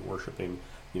Christ? Are they worshiping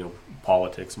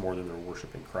politics more than they're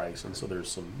worshiping Christ? And so there's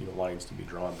some lines to be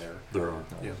drawn there. There are,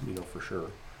 for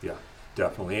sure. yeah,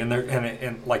 definitely.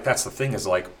 And like that's the thing is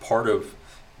like part of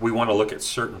we want to look at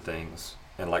certain things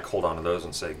and like hold on to those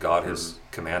and say God has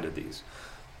commanded these,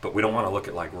 but we don't want to look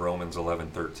at like Romans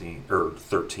 13.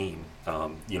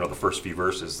 The first few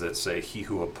verses that say he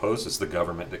who opposes the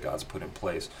government that God's put in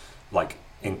place, like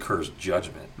incurs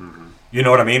judgment. You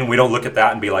know what I mean? We don't look at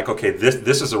that and be like, okay,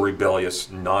 this is a rebellious,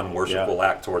 non-worshipful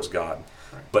act towards God,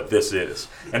 Right. but this is.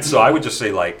 And so I would just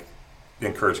say like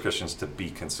encourage Christians to be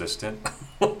consistent,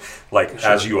 like Sure.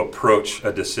 as you approach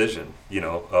a decision,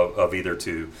 of either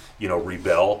to,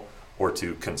 rebel or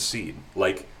to concede,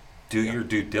 like do your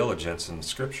due diligence in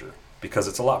Scripture because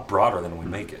it's a lot broader than we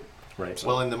make it. Right. So,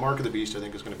 Well, and the mark of the beast, I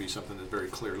think, is going to be something that very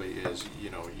clearly is,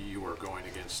 you are going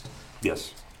against,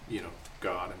 yes.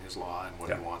 God and His law and what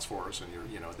Yeah. He wants for us, and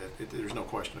there's no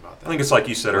question about that. I think it's like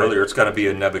you said earlier, it's got to be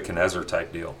a Nebuchadnezzar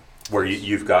type deal where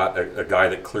you've got a guy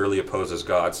that clearly opposes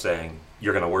God saying,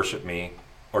 you're going to worship me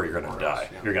or you're going Or to else, die.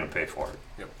 yeah. You're going to pay for it.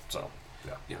 Yep. So,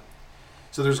 yeah.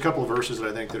 So there's a couple of verses that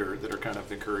I think that are kind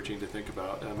of encouraging to think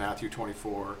about. Matthew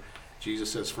 24,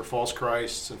 Jesus says, "For false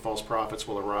Christs and false prophets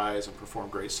will arise and perform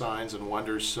great signs and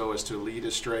wonders so as to lead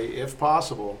astray, if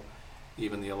possible,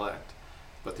 even the elect."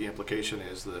 But the implication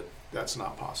is that that's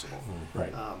not possible.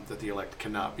 Right. That the elect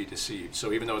cannot be deceived.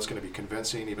 So even though it's going to be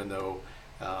convincing, even though,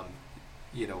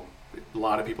 a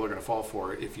lot of people are going to fall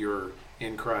for it, if you're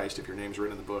in Christ, if your name's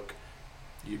written in the book,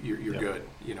 you're Yeah. good.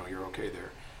 You're okay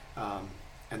there.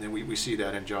 And then we see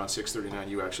that in John 6:39.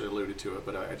 You actually alluded to it,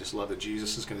 but I just love that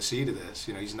Jesus is going to see to this.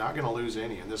 He's not going to lose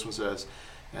any. And this one says,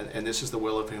 and this is the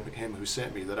will of him who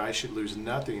sent me, that I should lose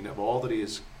nothing of all that He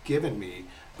has given me,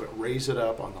 but raise it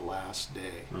up on the last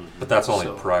day. But that's only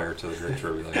So- prior to the Great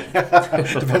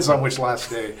Tribulation. Depends on which last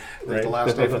day. Right. The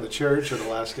last day for the church or the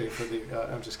last day for the,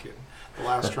 I'm just kidding. The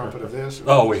last trumpet of this.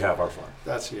 Oh, we have our fun.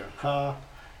 That's, yeah.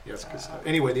 That's good stuff.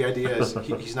 Anyway, the idea is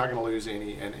he's not going to lose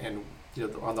any. And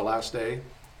on the last day,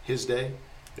 his day,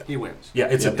 Yeah. he wins. Yeah,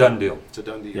 it's Yep. a done deal. It's a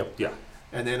done deal. Yep. Yeah.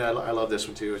 And then I love this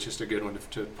one too. It's just a good one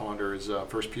to ponder. Is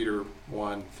 1 Peter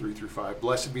 1:3-5.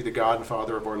 "Blessed be the God and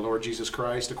Father of our Lord Jesus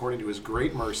Christ. According to His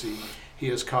great mercy, He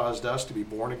has caused us to be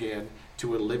born again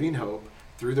to a living hope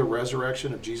through the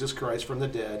resurrection of Jesus Christ from the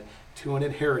dead, to an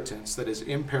inheritance that is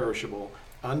imperishable,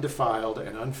 undefiled,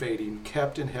 and unfading,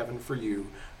 kept in heaven for you,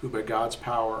 who by God's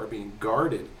power are being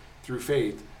guarded through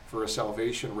faith for a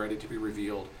salvation ready to be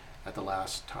revealed at the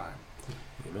last time."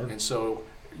 Amen. And so,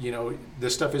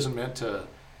 this stuff isn't meant to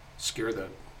scare the,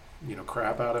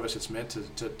 crap out of us. It's meant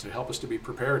to help us to be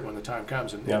prepared when the time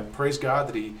comes. And, Yeah. and praise God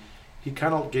that He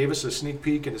kind of gave us a sneak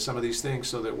peek into some of these things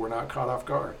so that we're not caught off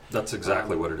guard. That's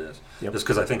exactly what it is. Yep. Just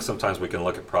because I think sometimes we can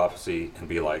look at prophecy and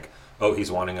be like, oh,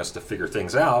 He's wanting us to figure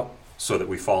things out so that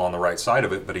we fall on the right side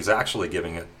of it, but He's actually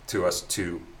giving it to us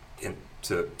to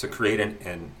create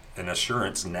an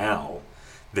assurance now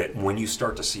that when you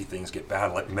start to see things get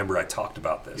bad, like remember I talked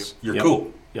about this. Yep. You're Yep.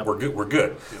 cool. Yep. We're good. We're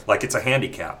good. Yep. Like it's a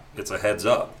handicap. It's a heads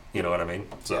up. You know what I mean?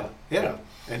 So Yeah.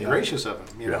 And Yeah. gracious of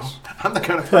Him. Yes. I'm the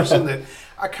kind of person that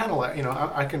I kind of like.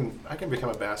 I can become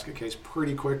a basket case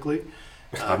pretty quickly.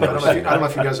 I've I never don't know if seen you- I don't know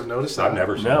if you guys have noticed that. I've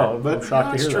never seen No, it. But I'm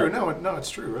shocked it's to hear true. that. No, it's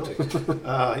true, really. No,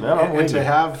 I'm and to waiting.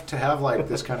 have like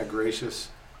this kind of gracious,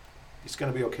 it's going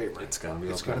to be okay, Brent. It's gonna be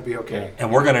It's okay. going to be okay.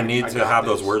 And we're going to need I to got have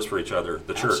this. those words for each other,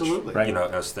 the church. Absolutely. Right.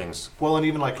 As things. Well, and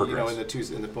even like Progress.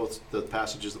 in both the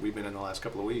passages that we've been in the last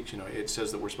couple of weeks, it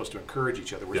says that we're supposed to encourage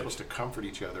each other. We're Yep. supposed to comfort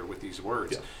each other with these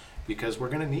words, Yep. because we're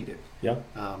going to need it. Yeah.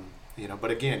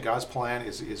 But again, God's plan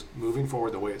is moving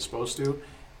forward the way it's supposed to,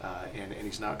 and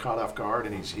He's not caught off guard,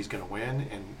 and He's going to win,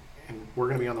 and we're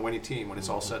going to be on the winning team when it's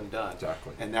all said and done.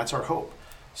 Exactly. And that's our hope.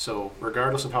 So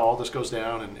regardless of how all this goes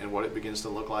down and what it begins to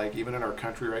look like, even in our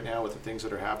country right now with the things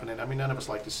that are happening, I mean, none of us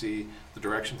like to see the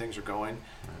direction things are going,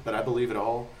 but I believe it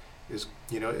all is,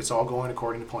 it's all going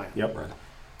according to plan. Yep. Right.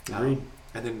 Agreed.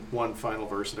 And then one final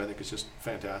verse that I think is just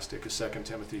fantastic is 2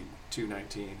 Timothy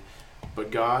 2:19. "But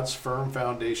God's firm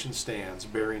foundation stands,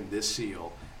 bearing this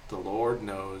seal: the Lord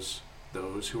knows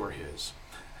those who are His."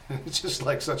 It's just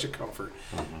like such a comfort,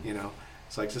 Mhm.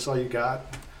 It's like, is this all you got,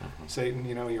 Mhm. Satan?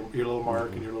 Your little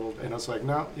mark and your little, and it's like,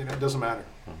 no, it doesn't matter.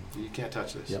 Mhm. You can't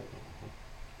touch this. Yep.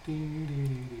 Dee, dee,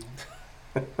 dee,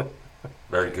 dee.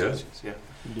 Very good. Yeah.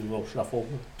 Do a little shuffle.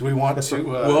 Do we want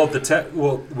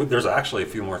to? There's actually a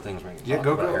few more things we can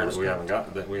talk about here that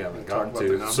we haven't gotten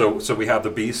to. So we have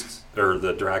the beast or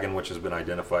the dragon, which has been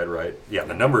identified, right? Yeah,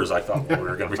 the numbers I thought we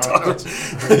were going to be talking.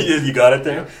 You got it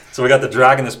there. Yeah. So we got the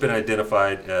dragon that's been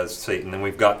identified as Satan, then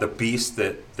we've got the beast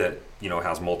that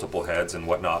has multiple heads and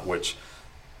whatnot. Which,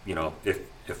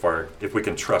 if we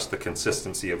can trust the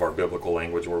consistency of our biblical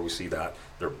language, where we see that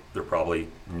they're probably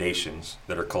nations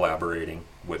that are collaborating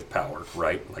with power,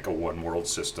 right? Like a one world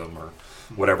system or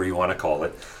whatever you want to call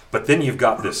it. But then you've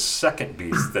got this second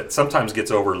beast that sometimes gets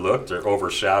overlooked or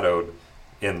overshadowed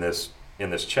in this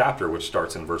chapter, which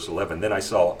starts in verse 11. Then I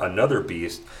saw another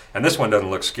beast, and this one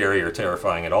doesn't look scary or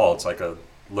terrifying at all. It's like a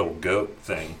little goat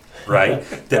thing, right?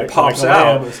 That pops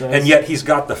out, and yet he's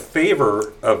got the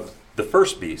favor of the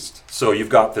first beast. So you've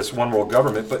got this one world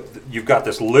government, but you've got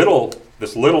this little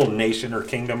nation or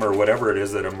kingdom or whatever it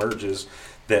is that emerges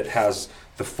that has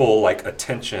the full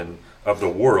attention of the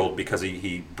world because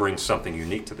he brings something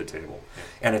unique to the table.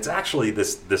 And it's actually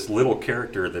this little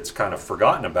character that's kind of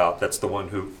forgotten about, that's the one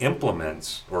who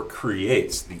implements or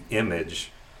creates the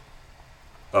image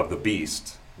of the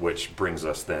beast, which brings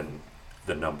us then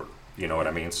the number. You know what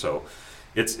I mean? So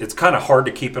it's kind of hard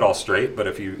to keep it all straight, but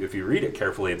if you read it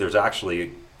carefully, there's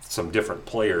actually some different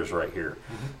players right here.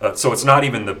 Mm-hmm. So it's not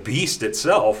even the beast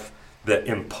itself that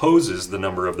imposes the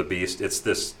number of the beast. It's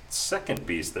this second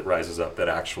beast that rises up that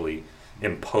actually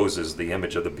imposes the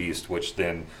image of the beast, which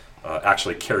then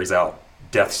actually carries out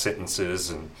death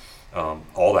sentences and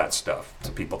all that stuff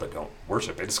to people that don't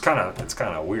worship it. It's kind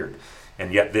of weird.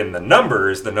 And yet then the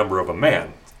number is the number of a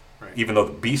man. Right. Even though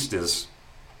the beast is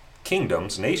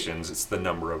kingdoms, nations, it's the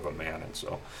number of a man. And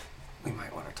so we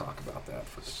might want to talk about that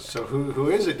for a second. So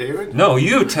who is it, David? No,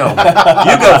 you tell me.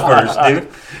 You go first, dude.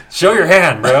 Show your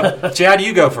hand, bro. Chad,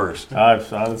 you go first.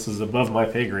 This is above my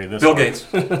pay grade. Bill Gates.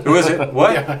 Who is it?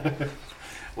 What? Yeah.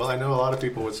 Well, I know a lot of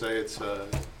people would say it's a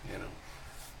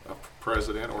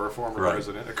president or a former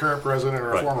president, a current president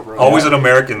or a former president. Always an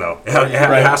American, though. It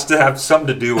has to have something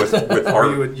to do with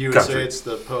our you would say it's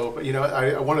the Pope.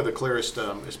 One of the clearest,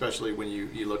 especially when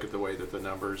you look at the way that the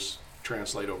numbers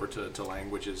translate over to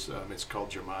languages, it's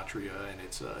called gematria, and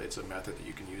it's a method that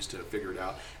you can use to figure it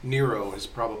out. Nero is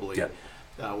probably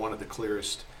one of the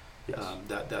clearest. Yes.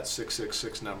 That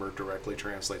 666 number directly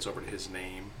translates over to his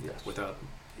name. Yes. Without,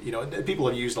 people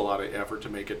have used a lot of effort to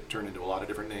make it turn into a lot of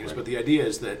different names, but the idea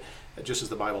is that, just as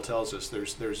the Bible tells us,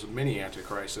 there's many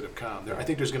antichrists that have come. I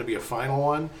think there's going to be a final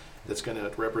one that's going to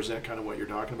represent kind of what you're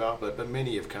talking about, but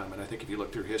many have come, and I think if you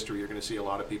look through history, you're going to see a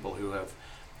lot of people who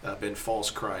have been false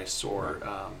Christs or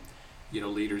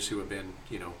leaders who have been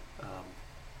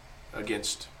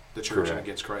against the church and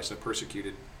against Christ and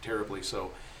persecuted terribly.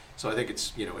 So I think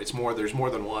it's more. There's more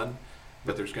than one,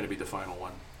 but there's going to be the final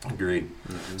one. Agreed.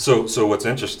 Mm-hmm. So what's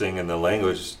interesting in the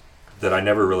language that I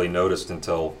never really noticed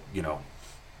until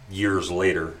years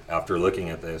later after looking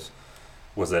at this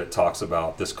was that it talks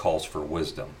about this calls for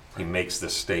wisdom. He makes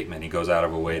this statement. He goes out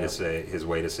of his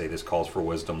way to say this calls for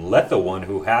wisdom. Let the one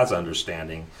who has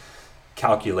understanding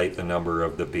calculate the number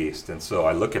of the beast. And so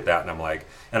I look at that and I'm like,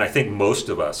 and I think most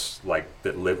of us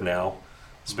that live now,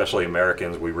 especially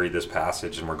Americans, we read this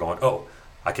passage and we're going, oh,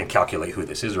 I can calculate who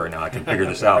this is right now. I can figure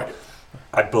this out.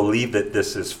 I believe that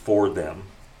this is for them,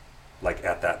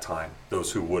 at that time,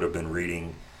 those who would have been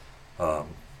reading, the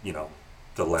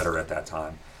letter at that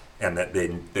time, and that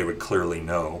they would clearly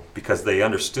know because they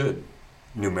understood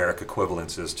numeric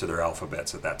equivalences to their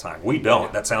alphabets at that time. We don't.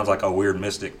 Yeah. That sounds like a weird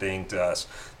mystic thing to us.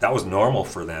 That was normal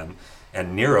for them.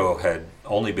 And Nero had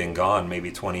only been gone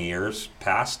maybe 20 years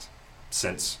past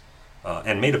since,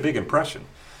 and made a big impression.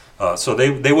 So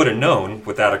they would have known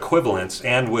with that equivalence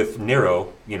and with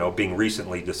Nero, being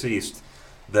recently deceased,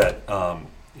 that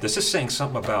this is saying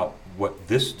something about what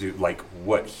this dude,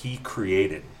 what he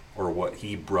created or what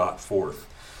he brought forth,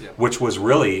 which was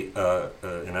really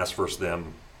an us versus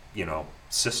them,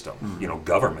 system, mm-hmm.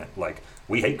 Government.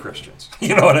 We hate Christians,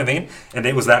 you know what I mean? And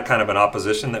it was that kind of an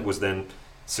opposition that was then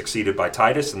succeeded by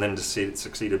Titus and then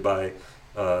succeeded by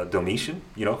Domitian,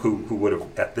 who would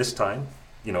have at this time,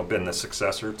 been the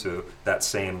successor to that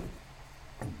same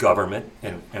government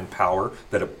and power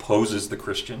that opposes the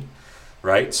Christian,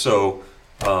 right? So,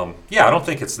 I don't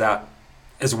think it's that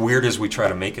as weird as we try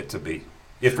to make it to be.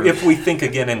 If we think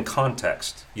again in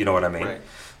context, you know what I mean? Right.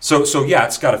 So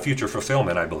it's got a future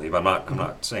fulfillment, I believe. I'm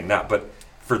not saying that, but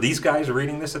for these guys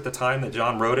reading this at the time that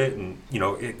John wrote it, and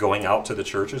it going out to the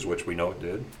churches, which we know it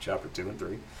did, chapter 2 and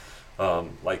 3,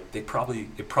 it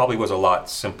probably was a lot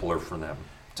simpler for them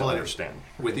to understand.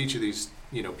 With each of these,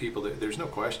 people, there's no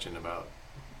question about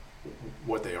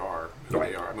what they are, who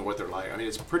Right. they are. I mean, what they're like. I mean,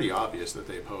 it's pretty obvious that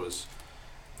they oppose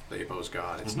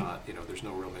God. It's not, there's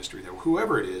no real mystery there.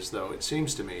 Whoever it is, though, it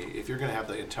seems to me, if you're going to have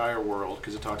the entire world,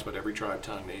 because it talks about every tribe,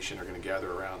 tongue, nation are going to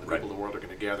gather around, the Right. people of the world are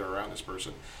going to gather around this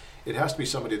person, it has to be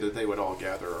somebody that they would all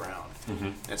gather around.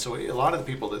 And so a lot of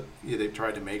the people that they've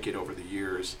tried to make it over the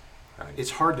years, Right.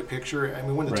 it's hard to picture. I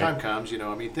mean, when the Right. time comes,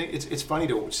 it's funny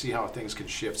to see how things can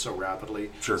shift so rapidly.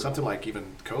 Sure. Something like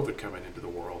even COVID coming into the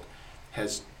world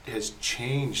has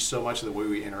changed so much of the way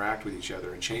we interact with each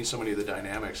other and changed so many of the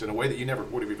dynamics in a way that you never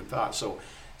would have even thought. So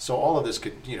all of this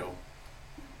could,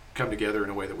 come together in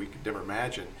a way that we could never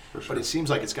imagine. For sure. But it seems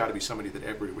like it's got to be somebody that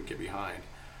everybody would get behind,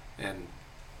 and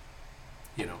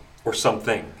Or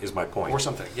something is my point. or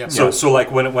something. Yeah. So like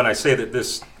when I say that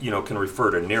this can refer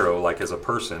to Nero like as a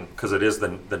person, because it is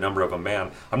the number of a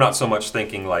man, I'm not so much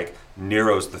thinking like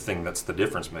Nero's the thing that's the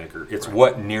difference maker. It's Right.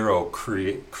 what Nero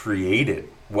created,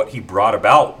 what he brought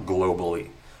about globally,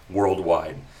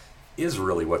 worldwide, is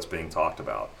really what's being talked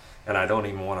about. And I don't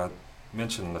even want to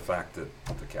mention the fact that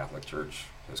the Catholic Church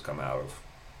has come out of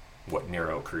what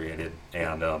Nero created,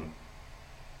 and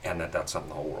that's something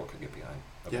the whole world could get behind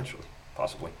eventually,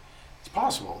 possibly. It's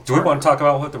possible. Do we want to talk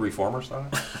about what the reformers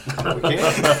thought? We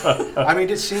can. I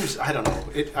mean, it seems. I don't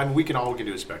know. We can all we can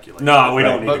do is speculate. No, we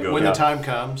don't need But to go when there. the time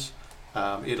comes,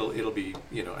 it'll be.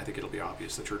 I think it'll be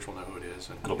obvious. The church will know who it is,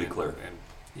 and It'll be clear. And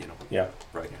Yeah.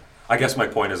 Right. Yeah. I guess my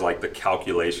point is like the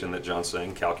calculation that John's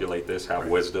saying, calculate this, have Right.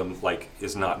 wisdom, like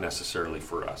is not necessarily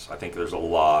for us. I think there's a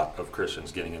lot of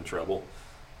Christians getting in trouble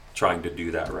trying to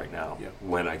do that right now. Yeah.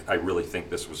 When I really think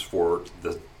this was for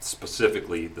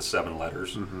specifically the 7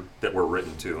 letters Mm-hmm. that were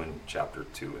written to in chapter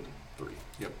 2 and 3.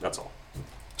 Yep. That's all.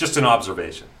 Just an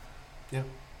observation. Yeah.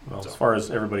 Well, So- as far as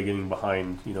everybody getting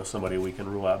behind, somebody, we can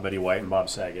rule out Betty White and Bob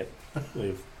Saget.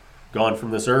 They've gone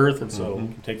from this earth, and so we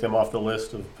can take them off the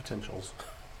list of potentials.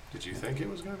 Did you think it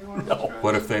was going to be one of No. those guys?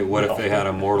 What if they had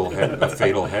a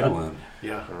fatal head wound?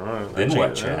 Yeah. Then Might what,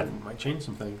 change- Chad? Might change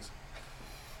some things.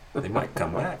 They might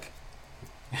come back.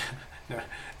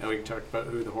 Now we can talk about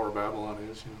who the Whore of Babylon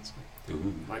is. It's like,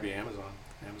 Ooh. might be Amazon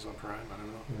Prime. I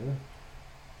don't know. Yeah.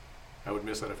 I would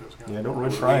miss that if it was gone. Yeah, don't I ruin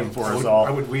would Prime weep. for I us would- all. I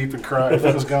would weep and cry if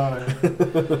it was gone.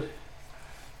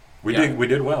 We Yeah.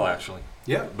 did well actually.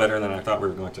 Yeah. Better than I thought we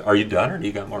were going to. Are you done, or do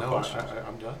you got more No, questions?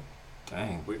 I'm done.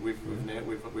 Dang.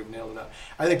 We've nailed it out.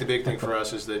 I think the big thing for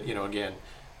us is that again,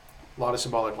 a lot of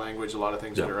symbolic language, a lot of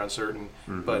things that Yeah. are uncertain,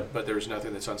 Mhm. but there's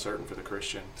nothing that's uncertain for the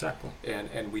Christian, Exactly.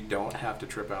 and we don't have to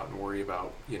trip out and worry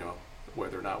about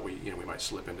whether or not we might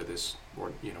slip into this,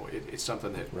 or it's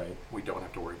something that Right. we don't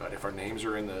have to worry about. If our names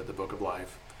are in the book of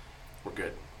life, we're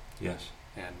good. Yes.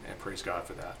 And praise God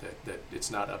for that. That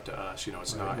it's not up to us.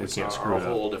 It's Right. not. We It's can't not screw our it up.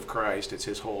 hold of Christ. It's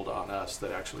His hold on us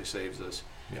that actually saves us,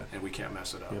 Yeah. and we can't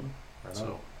mess it up. Yep. Right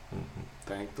So Mhm.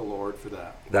 thank the Lord for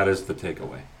that. That is the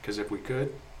takeaway. Because if we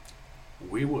could,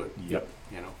 we would. Yep.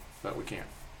 But we can't.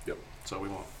 Yep. So we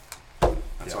won't.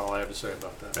 That's Yep. all I have to say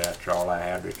about that. That's all I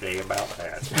have to say about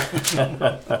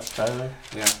that.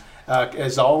 Yeah.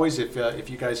 As always, if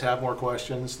you guys have more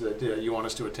questions that you want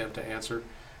us to attempt to answer,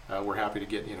 we're happy to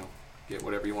get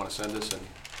whatever you want to send us,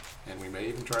 and we may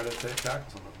even try to tackle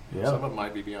some of them. Yeah. Some of them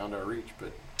might be beyond our reach,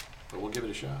 but we'll give it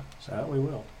a shot. That we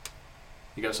will.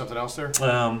 You got something else there?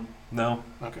 No.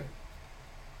 Okay.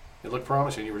 It looked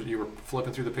promising. You were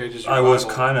flipping through the pages. Of your I was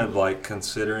Bible. kind of like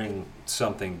considering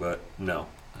something, but no.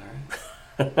 All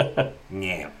right.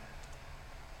 Yeah.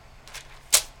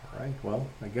 All right. Well,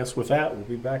 I guess with that, we'll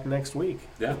be back next week.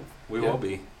 Yeah, we Yeah. will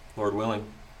be, Lord willing,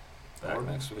 back Lord.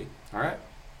 next week. All right.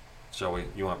 Shall we?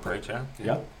 You want to pray, Chad?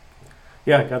 Yeah.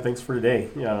 Yeah, God, thanks for today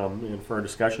and for our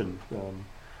discussion.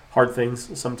 Hard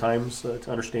things sometimes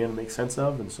to understand and make sense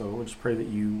of, and so we just pray that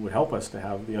you would help us to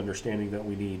have the understanding that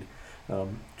we need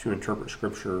to interpret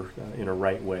Scripture in a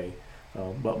right way.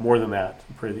 But more than that,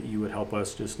 I pray that you would help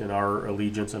us just in our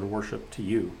allegiance and worship to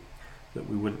you, that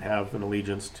we wouldn't have an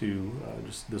allegiance to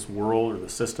just this world or the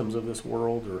systems of this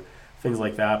world or things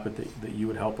like that, but that you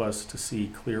would help us to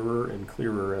see clearer and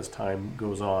clearer as time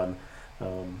goes on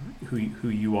who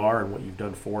you are and what you've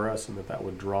done for us, and that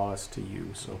would draw us to you.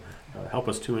 So help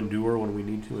us to endure when we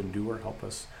need to endure. Help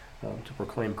us to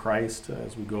proclaim Christ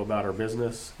as we go about our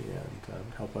business,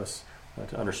 and help us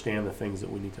to understand the things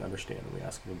that we need to understand. And we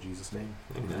ask it in Jesus' name.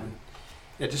 Amen.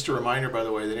 Yeah, just a reminder, by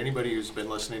the way, that anybody who's been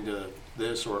listening to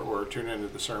this or tuning into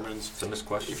the sermons, Send us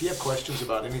questions. if you have questions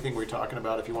about anything we're talking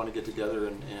about, if you want to get together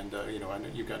and I know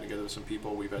you've gotten together with some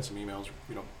people, we've had some emails,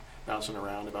 bouncing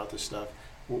around about this stuff.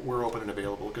 We're open and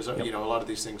available because Yep. a lot of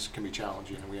these things can be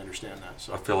challenging, and we understand that. I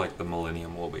So feel like the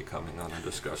millennium will be coming on a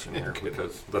discussion here Good.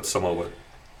 because that's some of what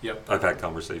Yep. I've had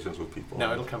conversations with people.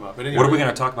 No, it'll come up. But anyway, What are we going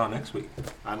to talk about next week?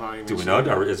 I'm not even. Do we sure.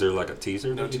 know? Or is there like a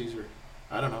teaser? No teaser.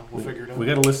 I don't know. We'll figure it out. We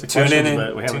got a list of Tune questions, in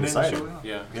but we haven't tune in, decided. show up.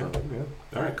 Yeah. Yeah. So,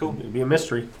 yeah. All right, cool. It'd be a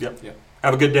mystery. Yep. Yeah.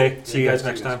 Have a good day. See you Yeah, guys see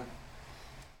you next guys. time.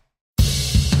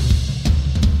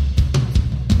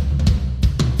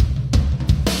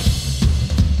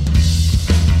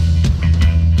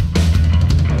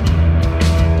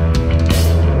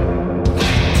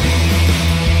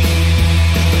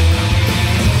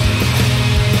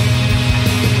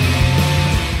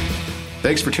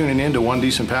 Thanks for tuning in to One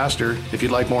Decent Pastor. If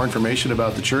you'd like more information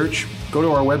about the church, go to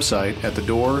our website at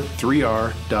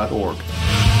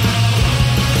thedoor3r.org.